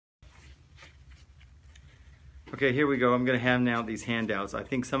Okay, here we go. I'm going to hand out these handouts. I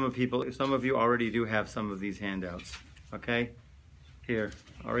think some of you already do have some of these handouts. Okay? Here,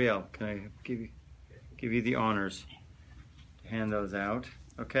 Ariel, can I give you the honors to hand those out?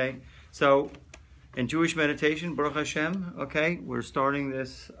 Okay? So, in Jewish meditation, Baruch Hashem, okay, we're starting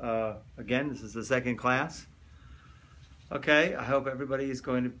this again. This is the second class. Okay, I hope everybody is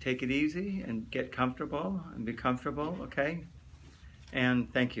going to take it easy and get comfortable and be comfortable, okay?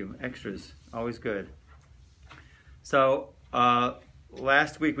 And thank you. Extras, always good. So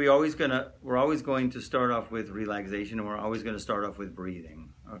last week we're always going to start off with relaxation, and we're always going to start off with breathing.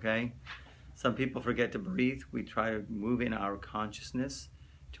 Okay, some people forget to breathe. We try to move in our consciousness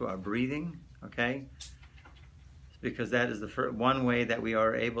to our breathing. Okay, because that is the one way that we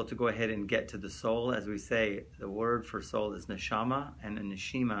are able to go ahead and get to the soul. As we say, the word for soul is neshama and a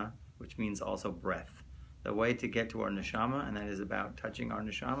neshima, which means also breath. The way to get to our neshama, and that is about touching our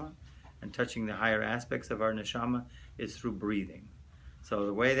neshama and touching the higher aspects of our neshama, is through breathing. So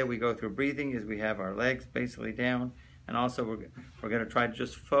the way that we go through breathing is we have our legs basically down, and also we're going to try to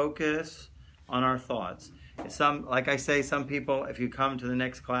just focus on our thoughts. Like I say, some people, if you come to the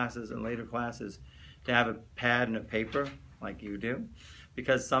next classes and later classes, to have a pad and a paper like you do,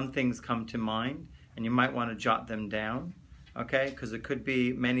 because some things come to mind and you might want to jot them down, okay? Because it could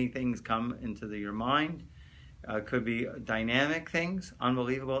be many things come into your mind. Could be dynamic things,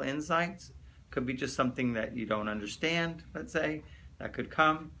 unbelievable insights. Could be just something that you don't understand, let's say, that could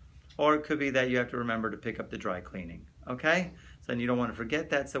come. Or it could be that you have to remember to pick up the dry cleaning, okay? So then you don't want to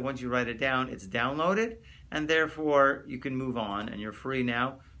forget that, so once you write it down, it's downloaded, and therefore you can move on, and you're free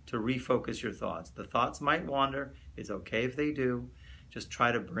now to refocus your thoughts. The thoughts might wander. It's okay if they do. Just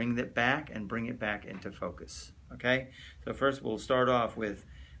try to bring it back and bring it back into focus, okay? So first we'll start off with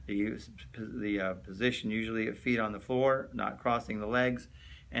the position, usually of feet on the floor, not crossing the legs,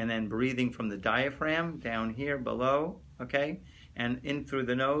 and then breathing from the diaphragm down here below, okay? And in through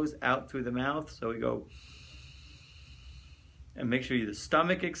the nose, out through the mouth. So we go, and make sure the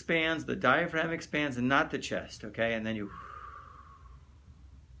stomach expands, the diaphragm expands, and not the chest, okay? And then you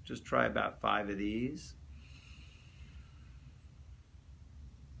just try about 5 of these.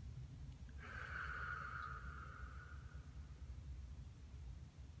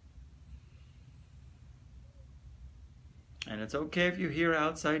 And it's okay if you hear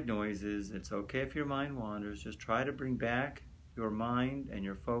outside noises. It's okay if your mind wanders. Just try to bring back your mind and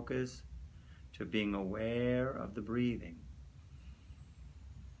your focus to being aware of the breathing.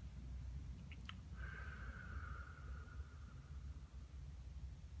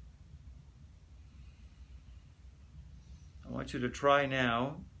 I want you to try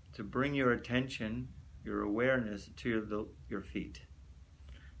now to bring your attention, your awareness to your feet.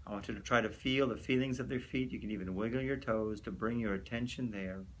 I want you to try to feel the feelings of their feet. You can even wiggle your toes to bring your attention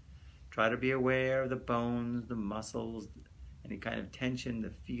there. Try to be aware of the bones, the muscles, any kind of tension, the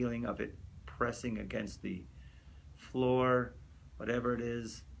feeling of it pressing against the floor, whatever it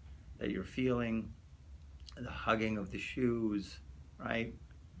is that you're feeling, the hugging of the shoes, right?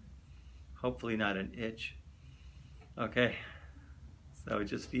 Hopefully not an itch. Okay, so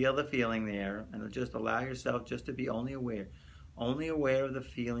just feel the feeling there, and just allow yourself just to be only aware of the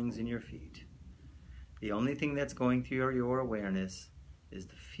feelings in your feet. The only thing that's going through your awareness is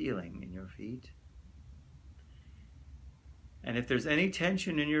the feeling in your feet. And if there's any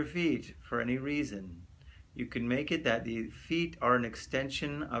tension in your feet for any reason, you can make it that the feet are an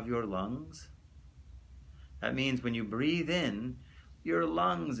extension of your lungs. That means when you breathe in, your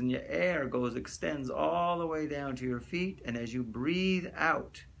lungs and your air extends all the way down to your feet, and as you breathe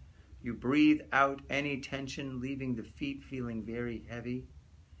out any tension, leaving the feet feeling very heavy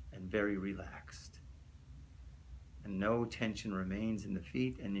and very relaxed. And no tension remains in the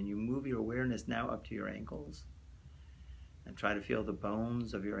feet, and then you move your awareness now up to your ankles and try to feel the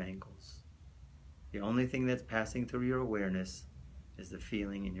bones of your ankles. The only thing that's passing through your awareness is the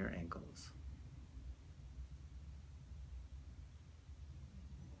feeling in your ankles.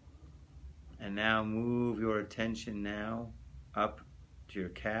 And now move your attention now up to your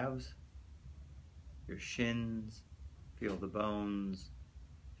calves, your shins. Feel the bones,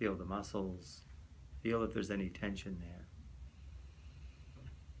 feel the muscles, feel if there's any tension there.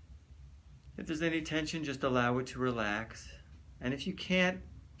 If there's any tension, just allow it to relax. And if you can't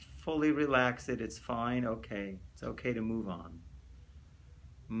fully relax it, it's fine, okay. It's okay to move on.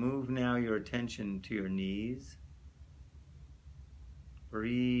 Move now your attention to your knees.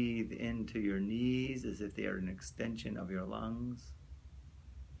 Breathe into your knees as if they are an extension of your lungs.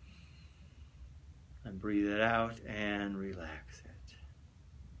 And breathe it out and relax it.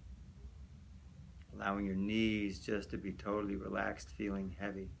 Allowing your knees just to be totally relaxed, feeling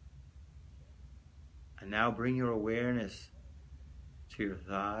heavy. And now bring your awareness to your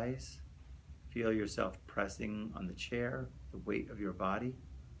thighs. Feel yourself pressing on the chair, the weight of your body.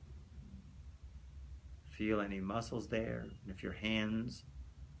 Feel any muscles there. And if your hands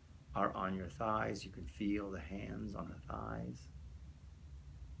are on your thighs, you can feel the hands on the thighs.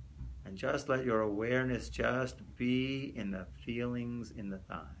 And just let your awareness just be in the feelings in the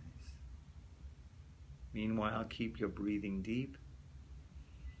thighs. Meanwhile, keep your breathing deep.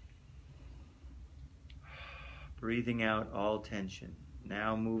 Breathing out all tension.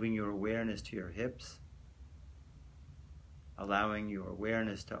 Now moving your awareness to your hips. Allowing your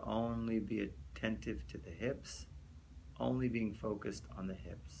awareness to only be attentive to the hips. Only being focused on the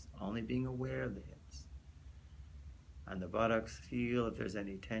hips. Only being aware of the hips. And the buttocks, feel if there's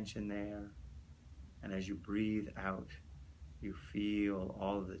any tension there. And as you breathe out, you feel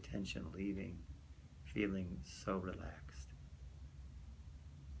all of the tension leaving, feeling so relaxed.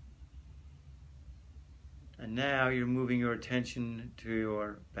 And now you're moving your attention to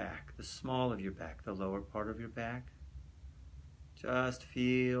your back, the small of your back, the lower part of your back. Just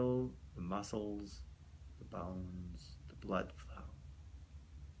feel the muscles, the bones, the blood flow.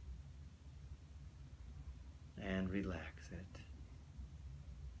 And relax it.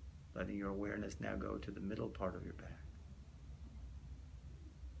 Letting your awareness now go to the middle part of your back.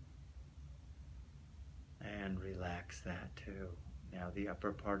 And relax that too. Now the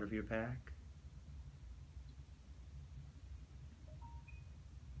upper part of your back.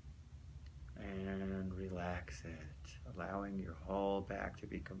 And relax it. Allowing your whole back to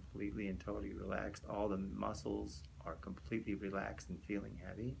be completely and totally relaxed. All the muscles are completely relaxed and feeling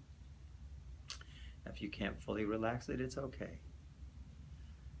heavy. If you can't fully relax it, it's okay.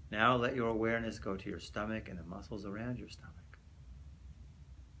 Now let your awareness go to your stomach and the muscles around your stomach.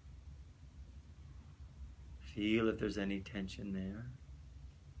 Feel if there's any tension there.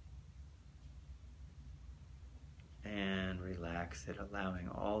 And relax it, allowing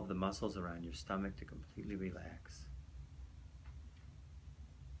all of the muscles around your stomach to completely relax.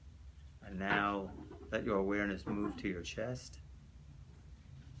 And now let your awareness move to your chest.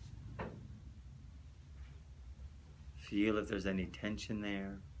 Feel if there's any tension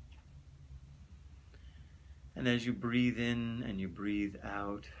there. And as you breathe in and you breathe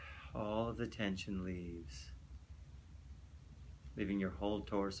out, all of the tension leaves, leaving your whole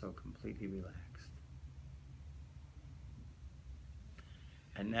torso completely relaxed.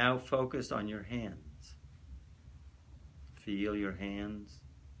 And now focus on your hands. Feel your hands.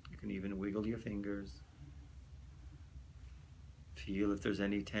 You can even wiggle your fingers. Feel if there's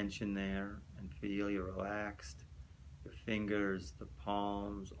any tension there and feel you're relaxed. Your fingers, the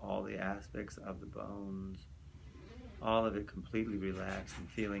palms, all the aspects of the bones, all of it completely relaxed and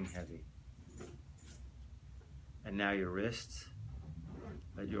feeling heavy. And now your wrists.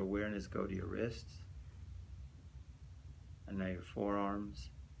 Let your awareness go to your wrists. And now your forearms,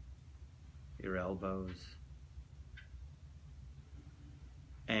 your elbows,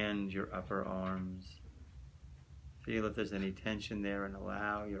 and your upper arms. Feel if there's any tension there and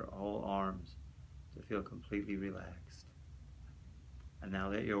allow your whole arms to feel completely relaxed. And now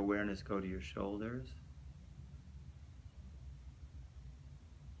let your awareness go to your shoulders.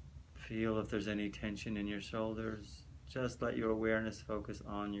 Feel if there's any tension in your shoulders. Just let your awareness focus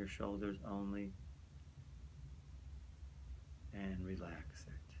on your shoulders only. And relax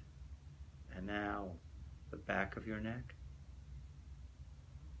it. And now the back of your neck.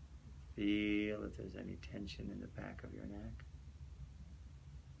 Feel if there's any tension in the back of your neck.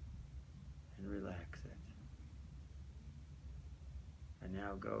 And relax it. And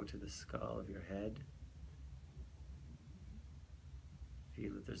now go to the skull of your head.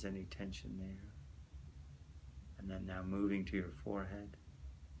 Feel if there's any tension there. And then now moving to your forehead.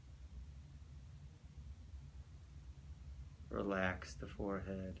 Relax the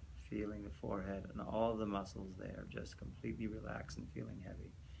forehead, feeling the forehead and all the muscles there just completely relaxed and feeling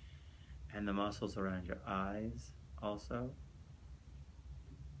heavy. And the muscles around your eyes also.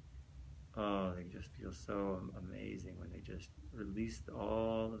 Oh, they just feel so amazing when they just release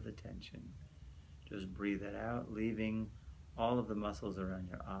all of the tension. Just breathe it out, leaving all of the muscles around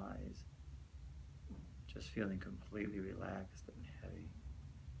your eyes just feeling completely relaxed and heavy.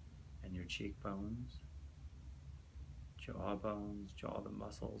 And your cheekbones, jawbones, the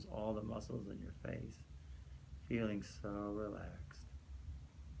muscles, all the muscles in your face, feeling so relaxed.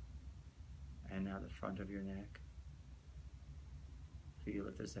 And now the front of your neck. Feel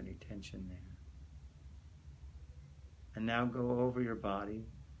if there's any tension there. And now go over your body.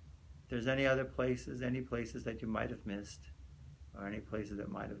 If there's any other places, any places that you might have missed, or any places that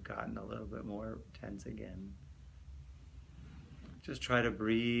might have gotten a little bit more tense again, Just try to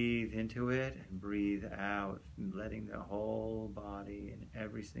breathe into it and breathe out, letting the whole body and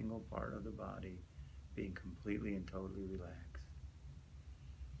every single part of the body being completely and totally relaxed.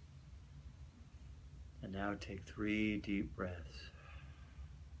 And now take 3 deep breaths.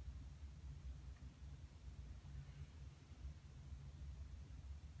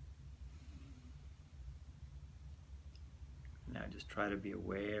 Now just try to be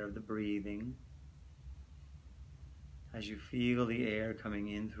aware of the breathing. As you feel the air coming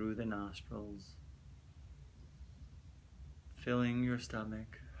in through the nostrils, filling your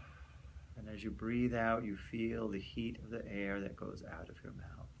stomach, and as you breathe out, you feel the heat of the air that goes out of your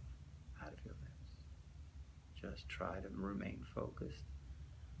mouth, out of your lips. Just try to remain focused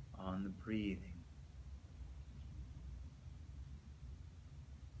on the breathing.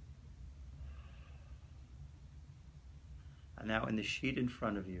 And now in the sheet in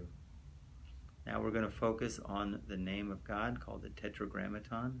front of you, now we're going to focus on the name of God called the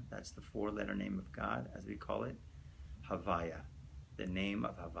Tetragrammaton. That's the 4-letter name of God, as we call it, Havaya, the name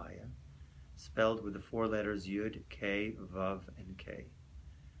of Havaya, spelled with the 4 letters Yud, K, Vav, and K.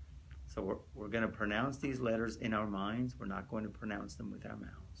 So we're going to pronounce these letters in our minds. We're not going to pronounce them with our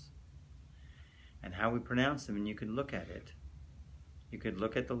mouths. And how we pronounce them, and you can look at it. You could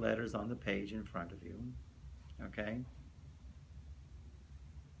look at the letters on the page in front of you, okay?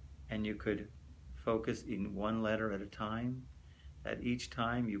 And you could focus in 1 letter at a time. That each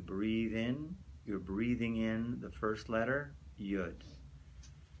time you breathe in, you're breathing in the first letter, Yud.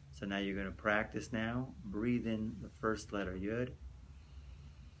 So now you're going to practice now. Breathe in the first letter, Yud.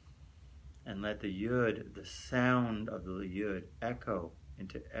 And let the Yud, the sound of the Yud, echo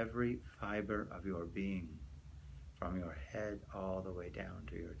into every fiber of your being, from your head all the way down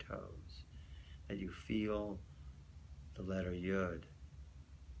to your toes. That you feel the letter Yud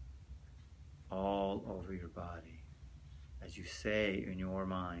all over your body as you say in your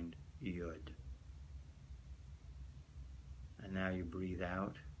mind, Yud. And now you breathe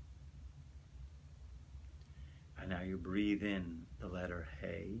out. And now you breathe in the letter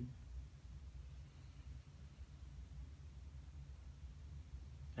Hey.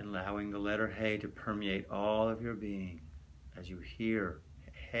 And allowing the letter Hey to permeate all of your being as you hear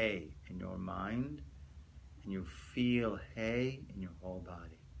Hey in your mind and you feel Hey in your whole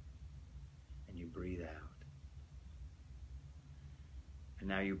body. And you breathe out. And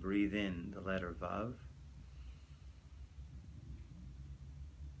now you breathe in the letter Vav.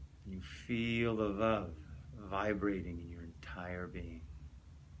 And you feel the Vav vibrating in your entire being.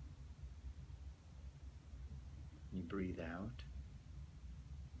 And you breathe out.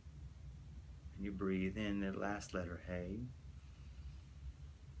 And you breathe in the last letter, Hey.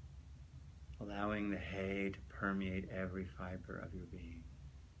 Allowing the Hey to permeate every fiber of your being.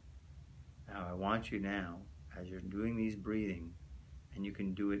 Now I want you now, as you're doing these breathing, and you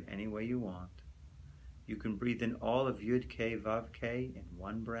can do it any way you want, you can breathe in all of Yud, K, Vav, K in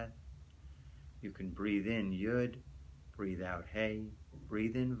 1 breath. You can breathe in Yud, breathe out Hey,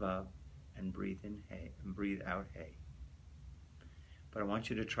 breathe in Vav, and breathe in Hey, and breathe out Hey. But I want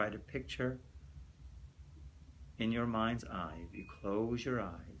you to try to picture in your mind's eye, if you close your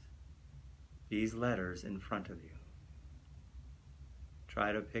eyes, these letters in front of you.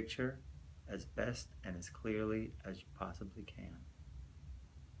 Try to picture as best and as clearly as you possibly can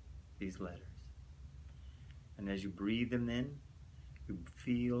these letters. And as you breathe them in, you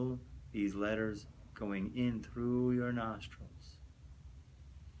feel these letters going in through your nostrils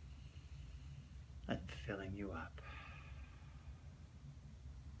and filling you up.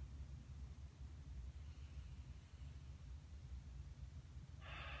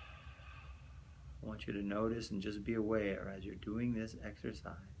 I want you to notice and just be aware as you're doing this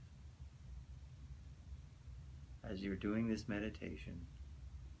exercise, as you're doing this meditation,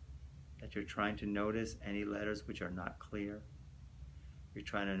 that you're trying to notice any letters which are not clear. You're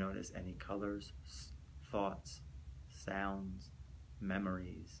trying to notice any colors, thoughts, sounds,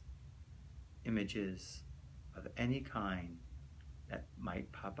 memories, images of any kind that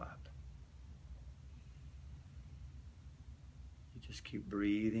might pop up. You just keep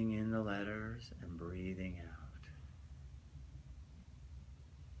breathing in the letters and breathing out.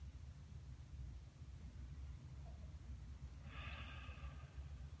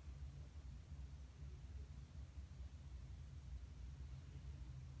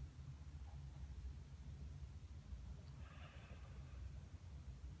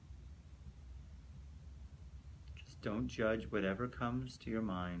 Don't judge whatever comes to your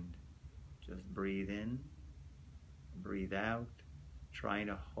mind. Just breathe in, breathe out, trying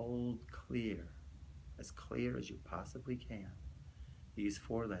to hold clear as you possibly can, these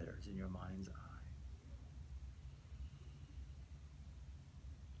 4 letters in your mind's eye.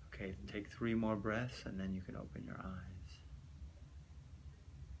 Okay, take 3 more breaths and then you can open your eyes.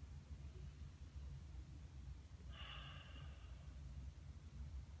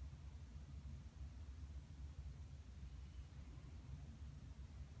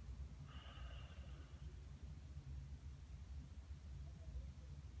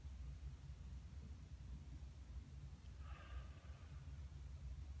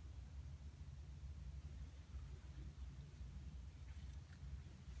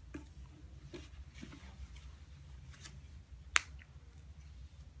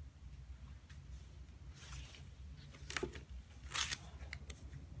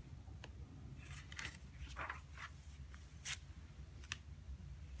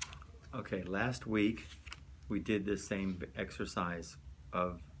 Okay, last week we did this same exercise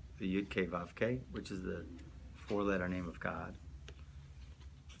of the Yud Kei Vav Kei, which is the 4-letter name of God.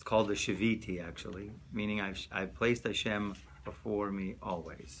 It's called the Shaviti, actually, meaning I've placed Hashem before me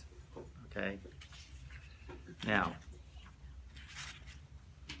always. Okay? Now,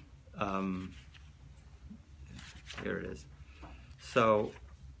 here it is. So,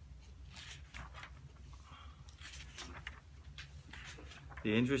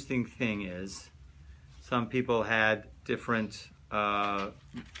 the interesting thing is, some people had different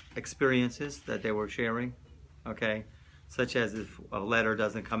experiences that they were sharing, okay? Such as if a letter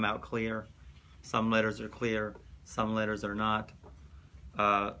doesn't come out clear. Some letters are clear, some letters are not.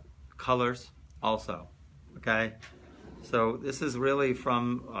 Colors also, okay? So this is really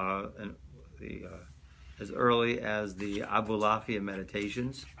from as early as the Abulafia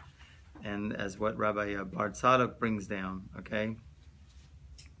meditations, and as what Rabbi Bar Tzadok brings down, okay?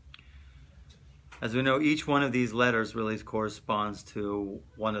 As we know, each one of these letters really corresponds to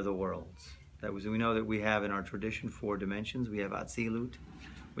one of the worlds. That was, we know that we have in our tradition 4 dimensions. We have Atzilut,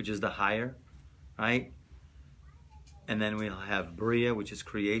 which is the higher, right? And then we'll have Bria, which is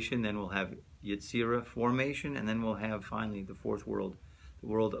creation. Then we'll have Yetzirah, formation. And then we'll have, finally, the 4th world, the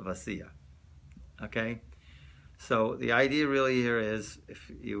world of Asiya. Okay? So the idea really here is,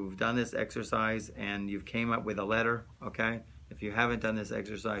 if you've done this exercise and you've came up with a letter, okay? If you haven't done this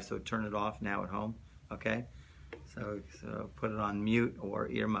exercise, so turn it off now at home, okay? So put it on mute or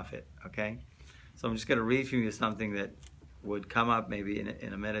earmuff it, okay? So I'm just going to read from you something that would come up maybe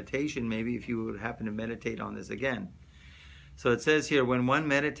in a meditation, maybe if you would happen to meditate on this again. So it says here, when one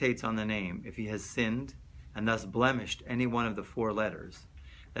meditates on the name, if he has sinned and thus blemished any one of the 4 letters,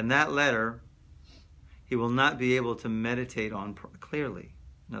 then that letter he will not be able to meditate on clearly.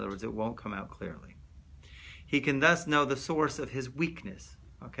 In other words, it won't come out clearly. He can thus know the source of his weakness,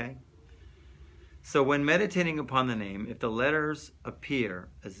 okay? So when meditating upon the name, if the letters appear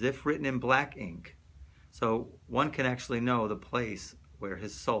as if written in black ink, so one can actually know the place where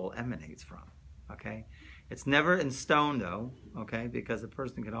his soul emanates from, okay? It's never in stone, though, okay, because a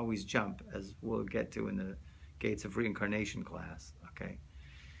person can always jump, as we'll get to in the Gates of Reincarnation class, okay?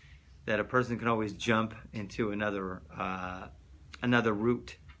 That a person can always jump into another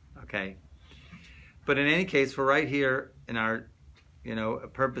route, okay? But in any case, for right here in our,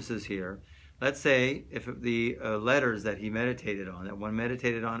 purposes here, let's say if the letters that he meditated on, that one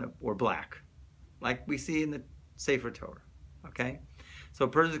meditated on, were black, like we see in the Sefer Torah, okay? So a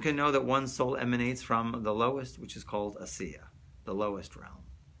person can know that one's soul emanates from the lowest, which is called Asiya, the lowest realm,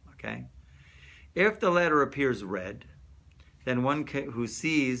 okay? If the letter appears red, then one who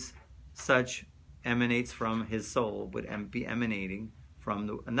sees such emanates from his soul would be emanating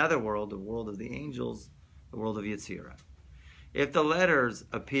from another world, the world of the angels, the world of Yetzirah. If the letters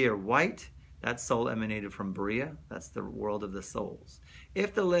appear white, that soul emanated from Bria, that's the world of the souls.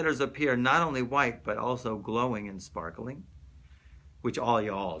 If the letters appear not only white, but also glowing and sparkling, which all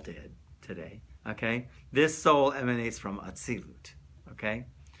y'all did today, okay? This soul emanates from Atzilut, okay?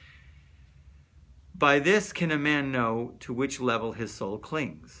 By this can a man know to which level his soul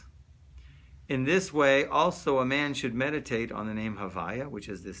clings. In this way, also a man should meditate on the name Havaya, which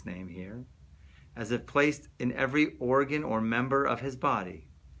is this name here, as if placed in every organ or member of his body,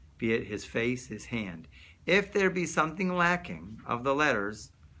 be it his face, his hand. If there be something lacking of the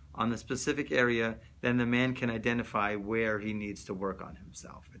letters on the specific area, then the man can identify where he needs to work on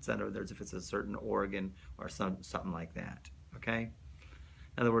himself. It's in other words, if it's a certain organ or something like that, okay?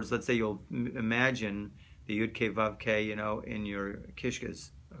 In other words, let's say you'll imagine the Yud Kei Vav Kei, in your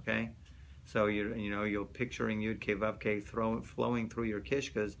kishkas, okay? So you're picturing Yud Kei Vav Kei flowing through your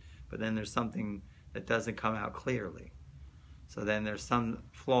kishkas, but then there's something that doesn't come out clearly. So then there's some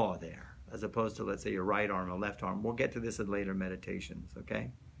flaw there, as opposed to, let's say, your right arm or left arm. We'll get to this in later meditations,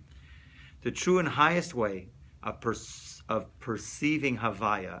 okay? The true and highest way of perceiving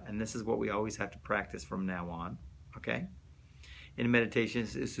Havaya, and this is what we always have to practice from now on, okay, in meditation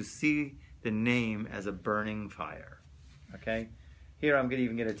is to see the name as a burning fire. Okay? Here I'm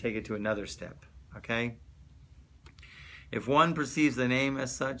even going to take it to another step. Okay? If one perceives the name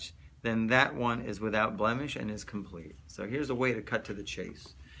as such, then that one is without blemish and is complete. So here's a way to cut to the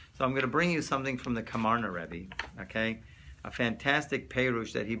chase. So I'm going to bring you something from the Kamarna Rebbe. Okay? A fantastic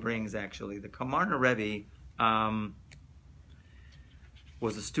perush that he brings, actually. The Kamarna Rebbe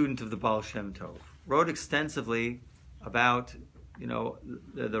was a student of the Baal Shem Tov. Wrote extensively about,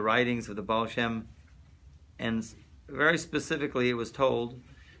 the writings of the Baal Shem, and very specifically it was told,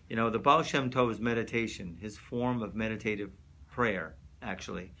 the Baal Shem Tov's meditation, his form of meditative prayer,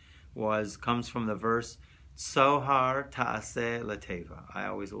 actually, comes from the verse, Sohar Ta'aseh Lateva. I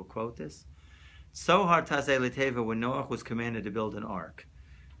always will quote this. Sohar Ta'aseh Lateva, when Noach was commanded to build an ark,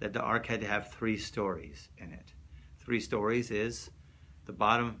 that the ark had to have 3 stories in it. 3 stories is the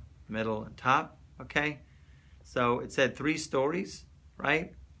bottom, middle, and top, okay? So it said 3 stories,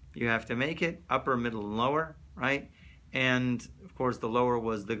 right? You have to make it upper, middle, and lower, right? And, of course, the lower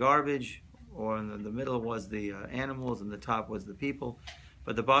was the garbage, or the middle was the animals, and the top was the people.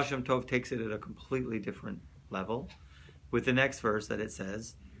 But the Baal Shem Tov takes it at a completely different level with the next verse that it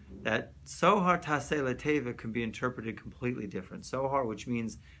says that Sohar Taseh Lateva can be interpreted completely different. Sohar, which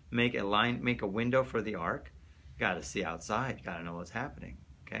means make a window for the ark. Got to see outside. Got to know what's happening,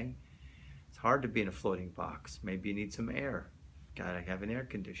 okay? It's hard to be in a floating box. Maybe you need some air. Got to have an air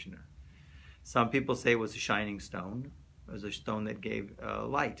conditioner. Some people say it was a shining stone. It was a stone that gave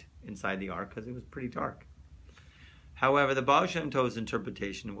light inside the ark because it was pretty dark. However, the Baal Shem Tov's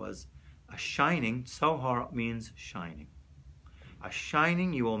interpretation was a shining. Sohar means shining. A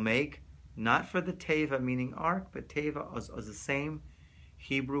shining you will make, not for the teva, meaning ark, but teva is the same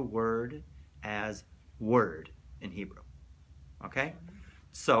Hebrew word as word in Hebrew. Okay?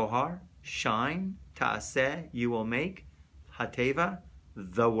 Sohar, shine, ta'aseh, you will make, hateva,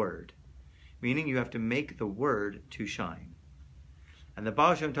 the word. Meaning you have to make the word to shine. And the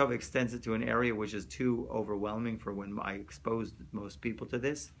Baal Shem Tov extends it to an area which is too overwhelming for when I exposed most people to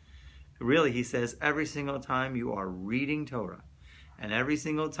this. Really, he says, every single time you are reading Torah, and every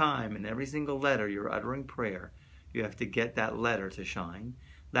single time, in every single letter you're uttering prayer, you have to get that letter to shine.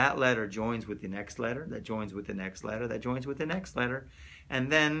 That letter joins with the next letter, that joins with the next letter, that joins with the next letter,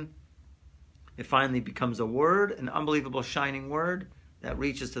 and then it finally becomes a word, an unbelievable shining word, that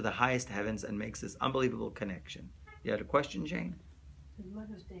reaches to the highest heavens and makes this unbelievable connection. You had a question, Jane? The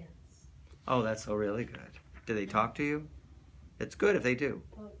letters dance. Oh, that's so really good. Do they talk to you? It's good if they do.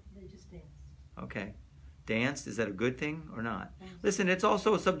 Oh, they just dance. Okay. Danced, is that a good thing or not? Dance. Listen, it's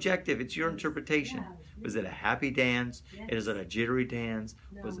also subjective. It's your interpretation. Yeah, Was it a happy dance? Yes. Is it a jittery dance?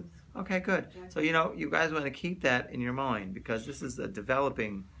 No. Was it? Okay, good. So, you guys want to keep that in your mind because this is a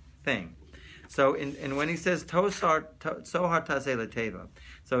developing thing. So, and when he says Sohar Taseh Lateva,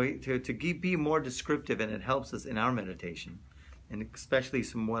 so to be more descriptive, and it helps us in our meditation, and especially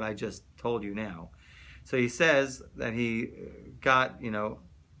from what I just told you now. So he says that he got,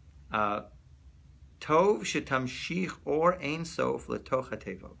 Tov shetamshich or ein sof letoch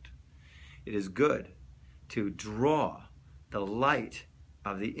hatevot. It is good to draw the light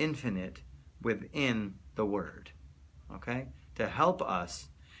of the infinite within the word, okay? To help us.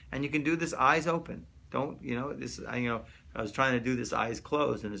 And you can do this eyes open. Don't, I was trying to do this eyes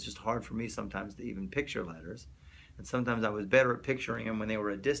closed, and it's just hard for me sometimes to even picture letters. And sometimes I was better at picturing them when they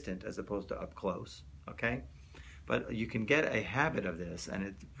were a distant as opposed to up close, okay? But you can get a habit of this, and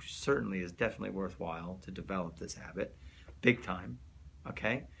it certainly is definitely worthwhile to develop this habit, big time,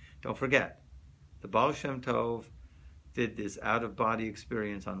 okay? Don't forget, the Baal Shem Tov did this out-of-body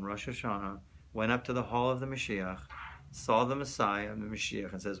experience on Rosh Hashanah, went up to the hall of the Mashiach, saw the Messiah, the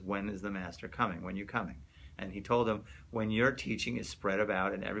Mashiach, and says, when is the Master coming? When are you coming? And he told him, when your teaching is spread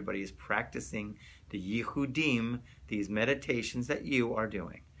about and everybody is practicing the Yichudim, these meditations that you are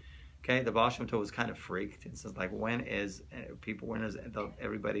doing. Okay, the Baal Shem Tov was kind of freaked and says, when is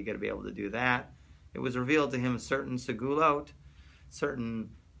everybody going to be able to do that? It was revealed to him certain segulot, certain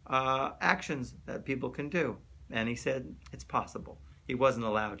actions that people can do. And he said, it's possible. He wasn't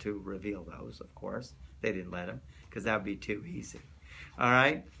allowed to reveal those, of course. They didn't let him, because that would be too easy. All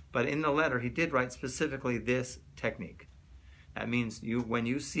right? But in the letter, he did write specifically this technique. That means when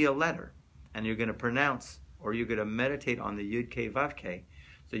you see a letter, and you're going to pronounce, or you're going to meditate on the Yud K Vav K,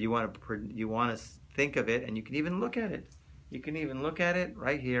 so you want to think of it, and you can even look at it. You can even look at it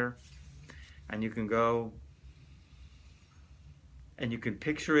right here, and you can go, and you can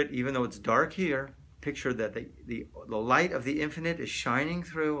picture it, even though it's dark here. Picture that the light of the infinite is shining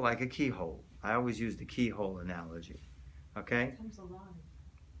through like a keyhole. I always use the keyhole analogy. Okay? It comes alive.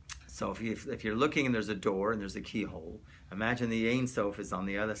 So if you're looking and there's a door and there's a keyhole, imagine the Ein Sof is on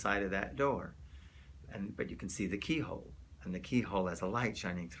the other side of that door. But you can see the keyhole, and the keyhole has a light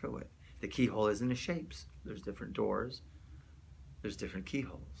shining through it. The keyhole is in the shapes. There's different doors. There's different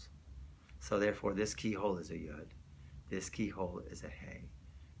keyholes. So therefore, this keyhole is a Yud. This keyhole is a Hey.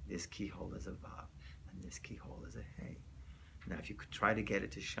 This keyhole is a Vav. And this keyhole is a Hey. Now, if you could try to get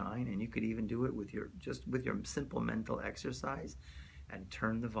it to shine, and you could even do it with your simple mental exercise, and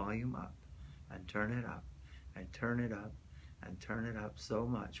turn the volume up, and turn it up, and turn it up, and turn it up so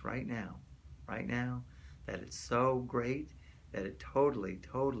much right now, that it's so great that it totally,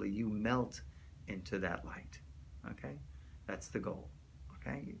 you melt into that light. Okay? That's the goal.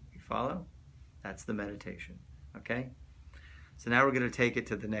 Okay? You follow? That's the meditation. Okay? So now we're going to take it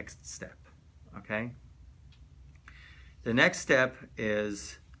to the next step. Okay? The next step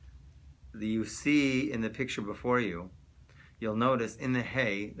is, you see in the picture before you, you'll notice in the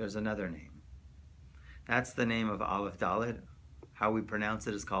Hey, there's another name. That's the name of Aleph Dalet. How we pronounce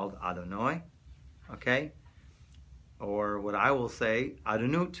it is called Adonai. Okay? Or what I will say,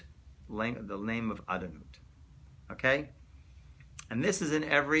 Adonut, the name of Adonut. Okay? And this is in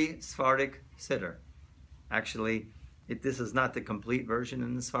every Sephardic Siddur. Actually, this is not the complete version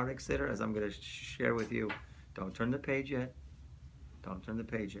in the Sephardic Siddur, as I'm going to share with you. Don't turn the page yet. Don't turn the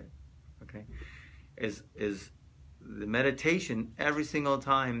page yet. Okay? Is the meditation, every single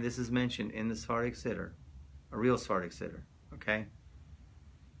time this is mentioned in the Sephardic Siddur, a real Sephardic Siddur, okay?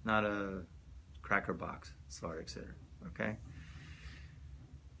 Not a cracker box Sephardic Siddur, okay?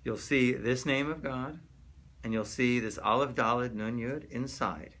 You'll see this name of God, and you'll see this Aleph Dalet Nun Yud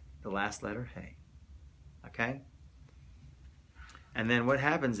inside the last letter Hey, okay? And then what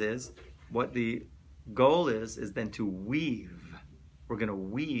happens is, what the goal is then to weave. We're going to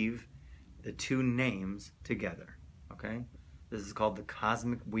weave the two names together. Okay? This is called the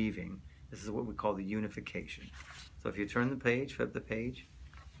cosmic weaving. This is what we call the unification. So if you turn the page, flip the page.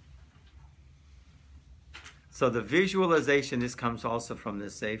 So the visualization, this comes also from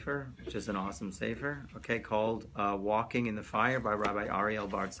this sefer, which is an awesome sefer, okay, called Walking in the Fire by Rabbi Ariel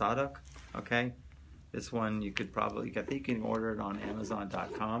Bar Tzadok. Okay? This one you could probably, I think you can order it on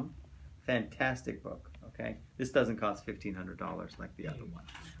Amazon.com. Fantastic book. Okay? This doesn't cost $1,500 like the other one.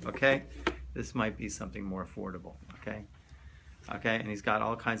 Okay? This might be something more affordable, okay? Okay, and he's got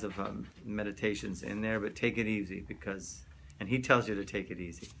all kinds of meditations in there, but take it easy and he tells you to take it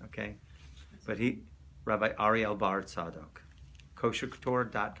easy, okay? But Rabbi Ariel Bar Tzadok,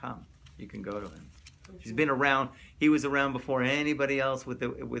 koshercouture.com. You can go to him. He's been around. He was around before anybody else with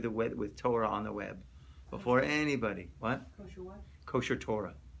Torah on the web. Before anybody. What? Kosher what?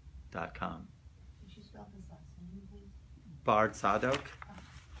 koshertorah.com. Did you spell his last name, please? Bar Tzadok.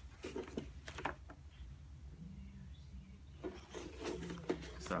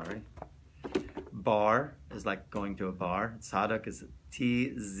 Sorry. Bar is like going to a bar. Tzadok is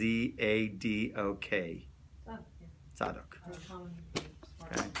Tzadok. Tzadok.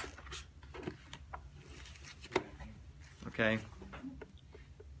 Okay. Okay.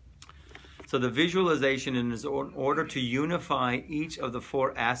 So the visualization is in order to unify each of the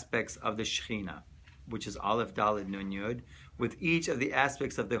four aspects of the Shekhinah, which is Aleph, Dalet, Nun, Yud, with each of the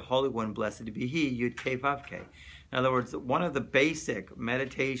aspects of the Holy One, blessed be He, Yud, Kei, Vav, Kei. In other words, one of the basic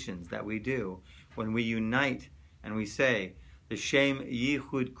meditations that we do when we unite and we say, the Shem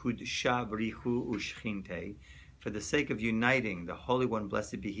Yichud Kudsha B'richu Ushchinte, for the sake of uniting the Holy One,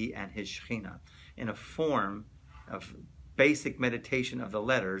 blessed be He, and His Shekhinah, in a form of basic meditation of the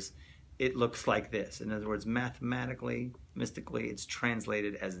letters, it looks like this. In other words, mathematically, mystically, it's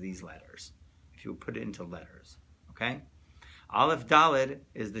translated as these letters, if you put it into letters, okay? Aleph Dalet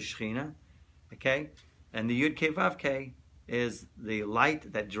is the Shekhinah, okay? And the Yud Kei Vav Kei is the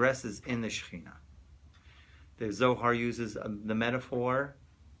light that dresses in the Shekhinah. The Zohar uses the metaphor,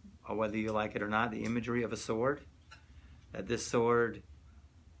 or whether you like it or not, the imagery of a sword, that this sword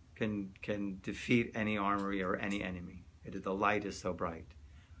can defeat any armory or any enemy. The light is so bright.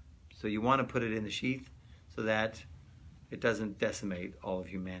 So you want to put it in the sheath so that it doesn't decimate all of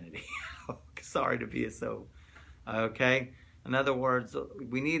humanity. Sorry to be so, okay? In other words,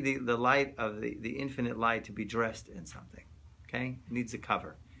 we need the light of the infinite light to be dressed in something, okay? It needs a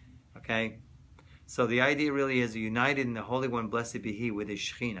cover, okay? So the idea really is united in the Holy One, blessed be He, with His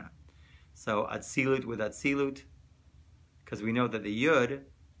Shekhinah. So Atzilut with Atzilut, because we know that the Yud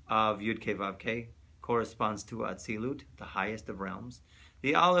of Yud Kei Vav Kei corresponds to Atzilut, the highest of realms.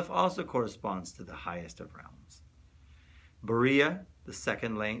 The Aleph also corresponds to the highest of realms. Beriah, the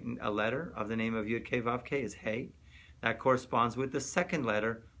second letter of the name of Yud Kei Vav Kei, is Hey. That corresponds with the second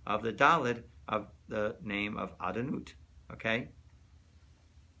letter of the Dalet of the name of Adonut. Okay?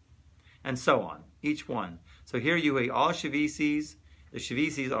 and so on, each one. So here you have all shavisis. The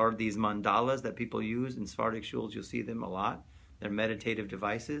shavisis are these mandalas that people use in Sephardic shuls. You'll see them a lot. They're meditative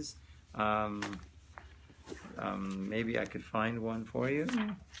devices. Maybe I could find one for you.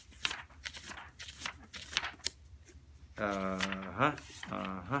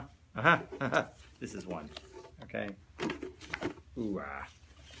 This is one. Okay. Ooh, ah.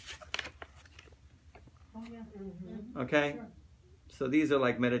 Okay. So these are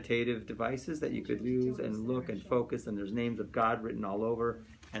like meditative devices that you could use and look and focus, and there's names of God written all over,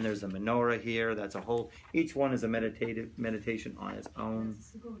 and there's a menorah here. That's a whole, each one is a meditation on its own.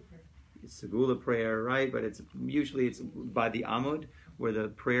 It's Segula prayer, right? But it's usually it's by the Amud, where the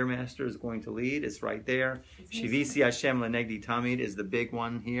prayer master is going to lead. It's right there. Shivisi Hashem Lenegdi Tamid is the big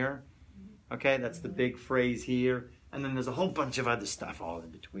one here. Okay, that's the big phrase here. And then there's a whole bunch of other stuff all in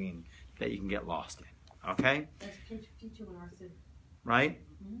between that you can get lost in. Okay? That's page 52 in our city. Right?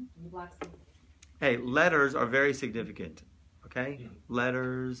 In the Black Sea. Hey, letters are very significant. Okay?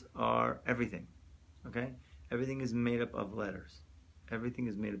 Letters are everything. Okay? Everything is made up of letters. Everything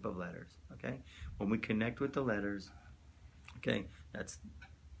is made up of letters. Okay? When we connect with the letters, okay, that's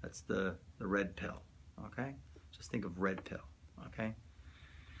the red pill. Okay? Just think of red pill. Okay?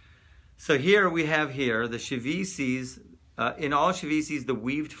 So here we have here the shavisis. In all shavisis, the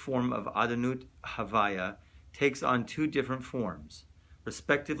weaved form of Adonut Havaya takes on two different forms,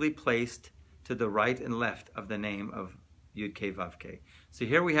 respectively placed to the right and left of the name of Yud Kei Vav Kei. So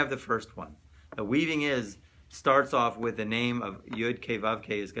here we have the first one. The weaving starts off with the name of Yud Kei Vav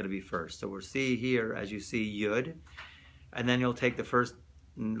Kei is going to be first. So we'll see here, as you see, Yud, and then you'll take the first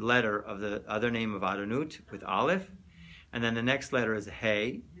letter of the other name of Adonut with Aleph, and then the next letter is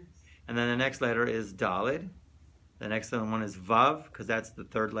Hey, and then the next letter is Dalid. The next one is Vav, because that's the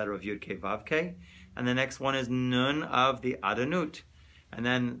third letter of Yud Kei Vav Kei. And the next one is Nun of the Adonut. And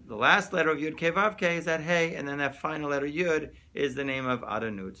then the last letter of Yud Kei Vav Kei is that Hey, and then that final letter Yud is the name of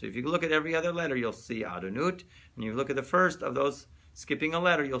Adonut. So if you look at every other letter, you'll see Adonut. And you look at the first of those, skipping a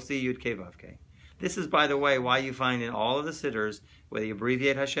letter, you'll see Yud Kei Vav Kei. This is, by the way, why you find in all of the siddurs where they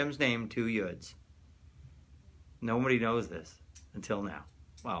abbreviate Hashem's name, 2 Yuds. Nobody knows this until now.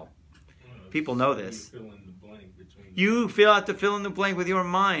 Wow. People know this. You have to fill in the blank with your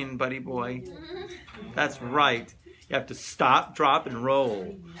mind, buddy boy. That's right. You have to stop, drop, and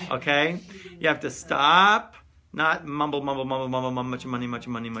roll. Okay? You have to stop, not mumble, mumble, mumble, mumble, mumble, much money, much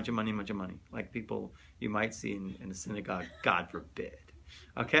money, much money, much money. Like people you might see in a synagogue. God forbid.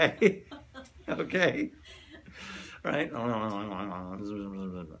 Okay? Okay? Right?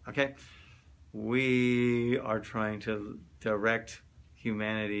 Okay? We are trying to direct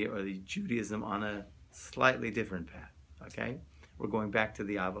humanity or the Judaism on a slightly different path. Okay? We're going back to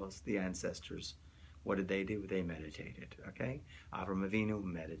the Avos, the ancestors. What did they do? They meditated. Okay? Avram Avinu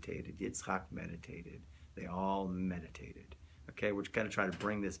meditated. Yitzchak meditated. They all meditated. Okay? We're going to try to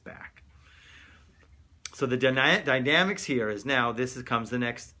bring this back. So the dynamics here is now, comes the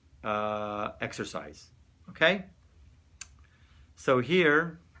next exercise. Okay? So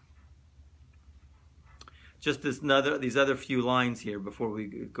here, just these other few lines here before we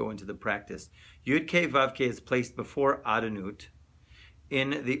go into the practice. Yud Kei Vav Kei is placed before Adonut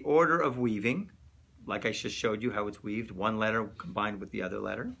in the order of weaving, like I just showed you how it's weaved, one letter combined with the other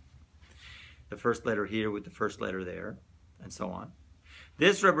letter. The first letter here with the first letter there, and so on.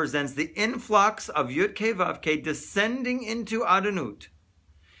 This represents the influx of Yud Kei Vav Kei descending into Adonut.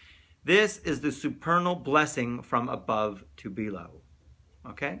 This is the supernal blessing from above to below.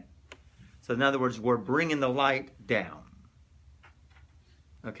 Okay? So in other words, we're bringing the light down.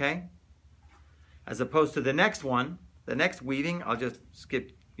 Okay? As opposed to the next one, the next weaving, I'll just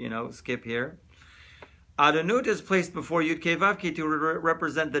skip here. Adonut is placed before Yud Kei Vav Kei to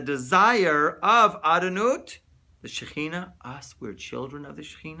represent the desire of Adonut, the Shekhinah, us, we're children of the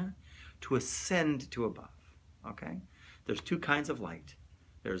Shekhinah, to ascend to above. Okay? There's 2 kinds of light.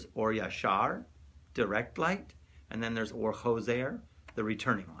 There's Or Yashar, direct light, and then there's Or Choser, the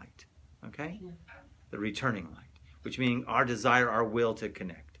returning light. Okay? Yeah. The returning light, which means our desire, our will to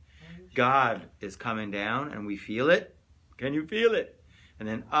connect. God is coming down and we feel it. Can you feel it? And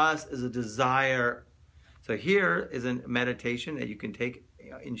then us is a desire. So here is a meditation that you can take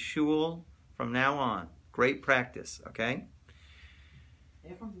in shul from now on. Great practice, okay?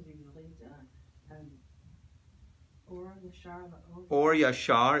 Or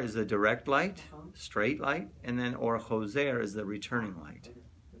Yashar is the direct light, straight light, and then Or Choser is the returning light.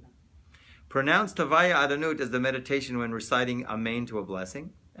 Pronounce Tavaya Adonut as the meditation when reciting Amen to a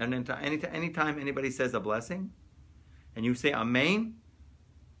blessing. And then anytime anybody says a blessing, and you say Amen,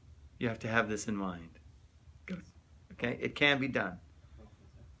 you have to have this in mind. Okay? It can be done.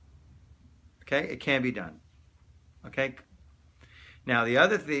 Okay, it can be done. Okay. Now the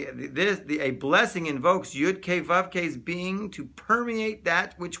other thing, a blessing invokes Yud Kei Vav Kei's being to permeate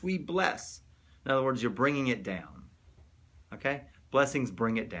that which we bless. In other words, you're bringing it down. Okay, blessings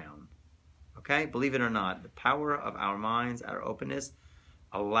bring it down. Okay, believe it or not, the power of our minds, our openness,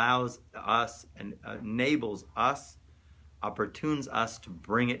 allows us and enables us, opportunes us to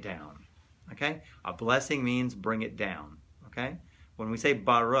bring it down. Okay, a blessing means bring it down. Okay, when we say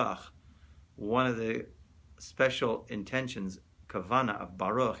Baruch, one of the special intentions, kavana of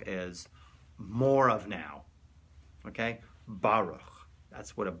Baruch, is more of now. Okay, Baruch.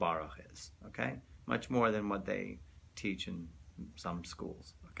 That's what a Baruch is. Okay, much more than what they teach in some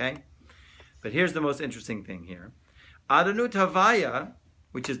schools. Okay, but here's the most interesting thing here. Adonut Havaya,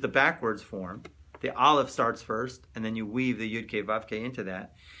 which is the backwards form, the aleph starts first, and then you weave the Yud Kei Vav Kei into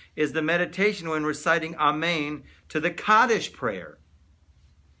that, is the meditation when reciting Amen to the Kaddish prayer,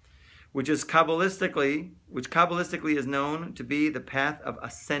 which Kabbalistically is known to be the path of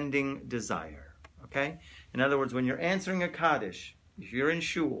ascending desire. Okay? In other words, when you're answering a Kaddish, if you're in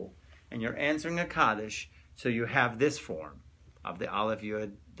shul and you're answering a Kaddish, so you have this form of the aleph,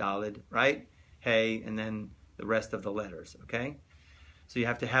 Yud, Dalid, right? Hey, and then the rest of the letters. Okay? So you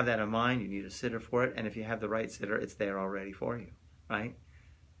have to have that in mind. You need a sitter for it. And if you have the right sitter, it's there already for you, right?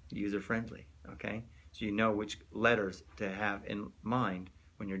 User-friendly, okay? So you know which letters to have in mind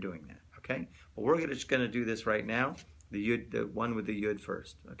when you're doing that, okay? But we're just going to do this right now, the Yud, the one with the Yud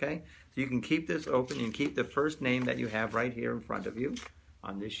first, okay? So you can keep this open. You can keep the first name that you have right here in front of you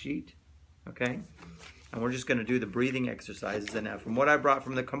on this sheet, okay? And we're just going to do the breathing exercises. And now from what I brought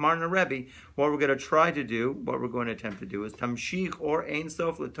from the Kamarna Rebbe, what we're going to try to do, what we're going to attempt to do is Tamshich or Ein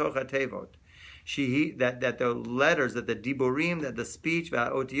Sof L'toch HaTevot. That the letters, that the diburim, that the speech,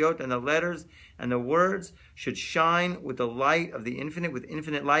 Otiot, and the letters and the words should shine with the light of the infinite, with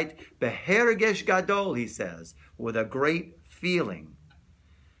infinite light. Behergesh Gadol, he says, with a great feeling.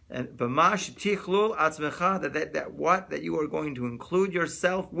 And B'mash Tichlul Atzmecha, that you are going to include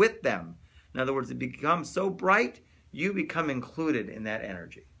yourself with them. In other words, it becomes so bright, you become included in that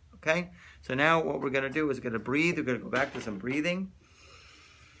energy. Okay? So now what we're going to do is we're going to breathe. We're going to go back to some breathing.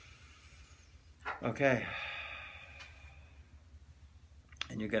 Okay.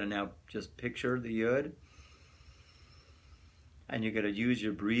 And you're going to now just picture the Yud. And you're going to use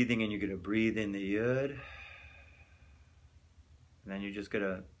your breathing and you're going to breathe in the Yud. And then you're just going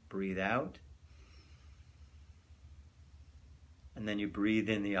to breathe out. And then you breathe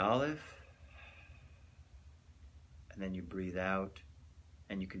in the Aleph. And then you breathe out,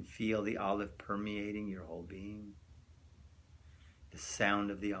 and you can feel the Aleph permeating your whole being. The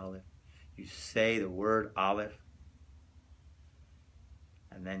sound of the Aleph. You say the word Aleph,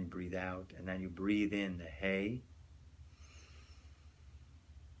 and then breathe out, and then you breathe in the Hey,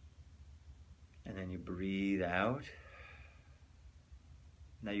 and then you breathe out.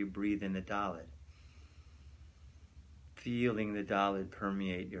 Now you breathe in the Daled, feeling the Daled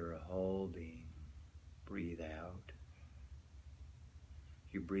permeate your whole being. Breathe out.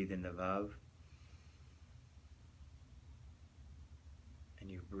 You breathe in the Vav, and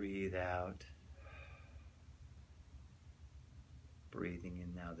you breathe out, breathing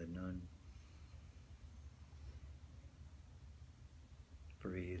in now the Nun.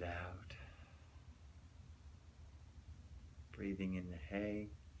 Breathe out, breathing in the Hey,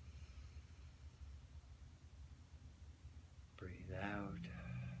 breathe out,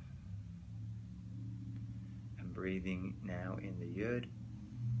 and breathing now in the Yud.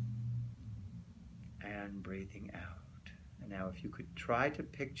 And breathing out. And now if you could try to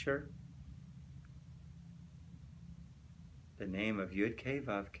picture the name of Yud Kei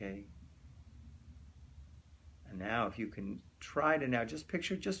Vav Kei. And now if you can try to now just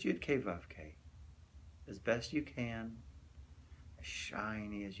picture just Yud Kei Vav Kei as best you can, as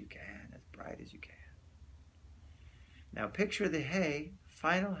shiny as you can, as bright as you can. Now picture the Hey,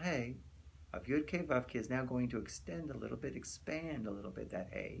 final Hey of Yud Kei Vav Kei is now going to extend a little bit, expand a little bit, that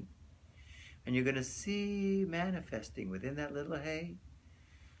Hey. And you're going to see manifesting within that little Hey,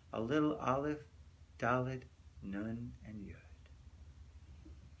 a little Aleph, Daled, Nun, and Yud.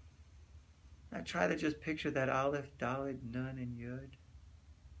 Now try to just picture that Aleph, Daled, Nun, and Yud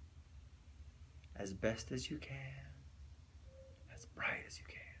as best as you can, as bright as you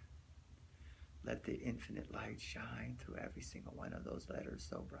can. Let the infinite light shine through every single one of those letters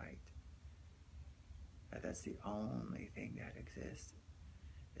so bright that that's the only thing that exists.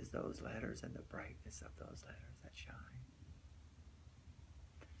 Is those letters and the brightness of those letters that shine.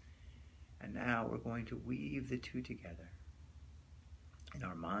 And now we're going to weave the two together in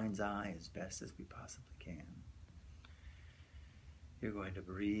our mind's eye as best as we possibly can. You're going to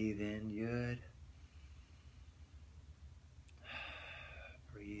breathe in Yud.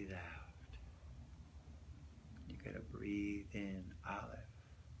 Breathe out. You're going to breathe in Aleph.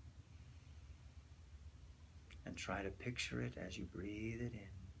 And try to picture it as you breathe it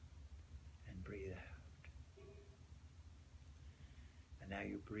in and breathe out. And now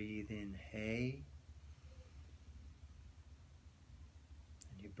you breathe in Hey.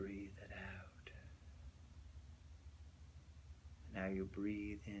 And you breathe it out. And now you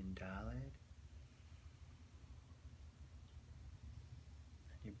breathe in Dalet.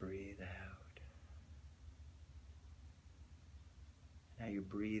 You breathe out. Now you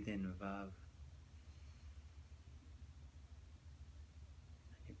breathe in Vav.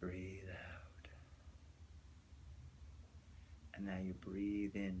 And you breathe out. And now you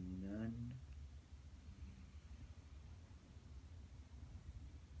breathe in Nun.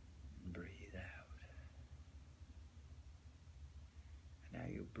 And breathe out. And now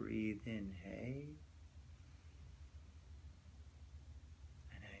you breathe in Hey.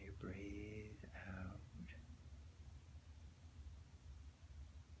 Breathe out.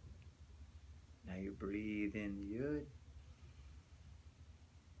 Now you breathe in Yud.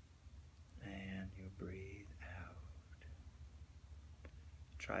 And you breathe out.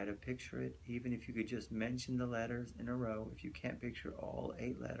 Try to picture it, even if you could just mention the letters in a row. If you can't picture all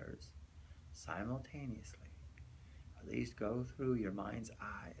 8 letters simultaneously, at least go through your mind's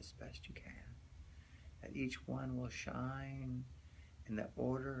eye as best you can. And each one will shine in the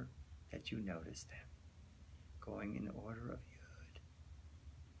order that you notice them, going in the order of Yud,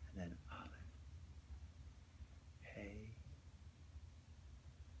 and then Aleph, Hey,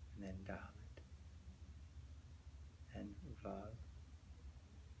 and then Dalet, and Vav,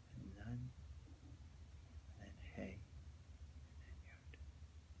 and Nun, and then Hey, and then Yud.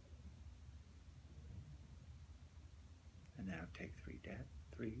 And now take 3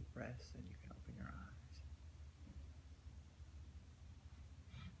 breaths, and you can open your eyes.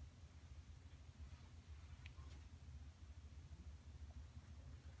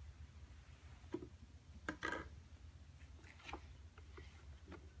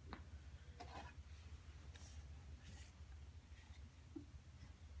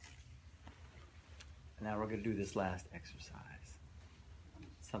 Now we're going to do this last exercise,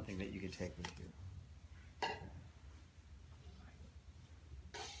 something that you can take with you.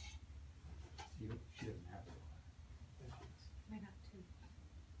 She doesn't have it. I got 2.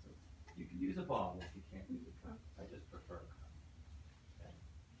 So you can use a bottle if you can't use a cup. I just prefer a cup. Okay.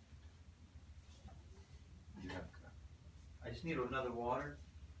 You have a cup. I just need another water.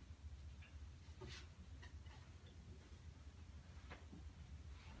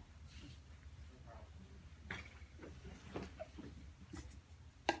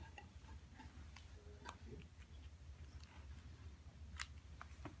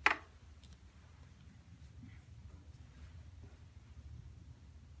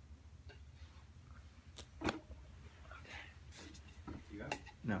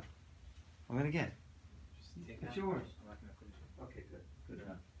 No. I'm going to get it. It's yours. I'm not going to finish it. Okay, good. Good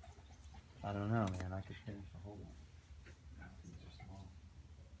enough. I don't know, man. I could finish the whole one. No, these are small.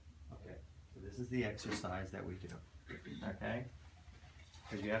 Okay. So this is the exercise that we do. Okay?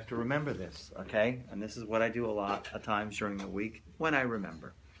 Because you have to remember this. Okay? And this is what I do a lot of times during the week when I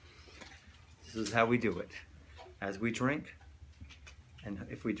remember. This is how we do it. As we drink, and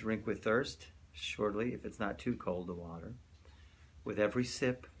if we drink with thirst, shortly, if it's not too cold, the water, with every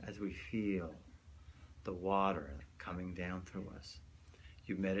sip, as we feel the water coming down through us,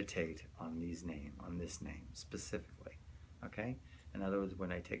 you meditate on this name specifically. Okay? In other words,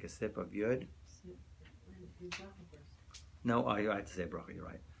 when I take a sip of Yud, no, I have to say a bracha, you're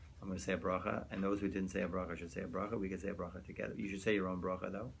right. I'm going to say a bracha, and those who didn't say a bracha should say a bracha. We can say a bracha together. You should say your own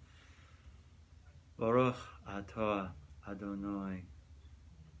bracha, though. Baruch atah Adonai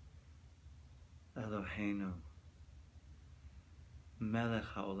Eloheinu Melech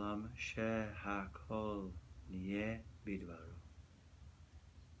haolam shehakol niyeh bidvaru.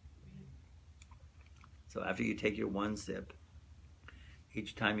 So after you take your one sip,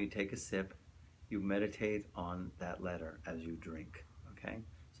 each time you take a sip, you meditate on that letter as you drink. Okay?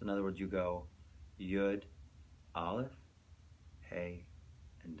 So in other words, you go Yud, Aleph, Hey,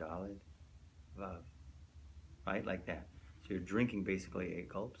 and Dalet, Vav. Right? Like that. So you're drinking basically 8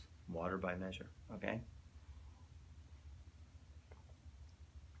 gulps, water by measure. Okay?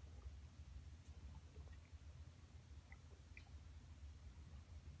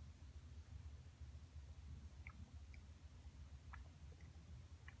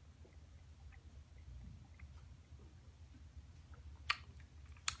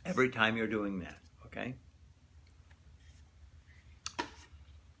 Every time you're doing that, okay?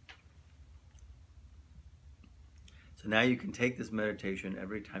 now you can take this meditation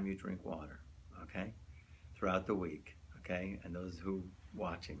every time you drink water, okay? Throughout the week, okay? And those who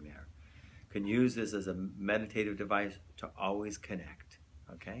watching there can use this as a meditative device to always connect,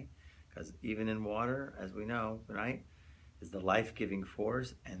 okay? Because even in water, as we know, right, is the life-giving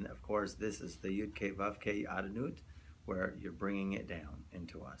force. And of course, this is the Yud Ke Vav Ke Adanut, where you're bringing it down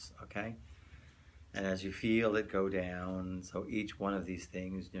into us, okay? And as you feel it go down, so each one of these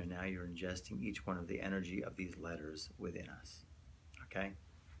things, now you're ingesting each one of the energy of these letters within us, okay?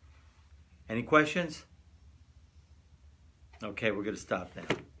 Any questions? Okay, we're going to stop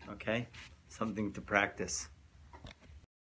now, okay? Something to practice.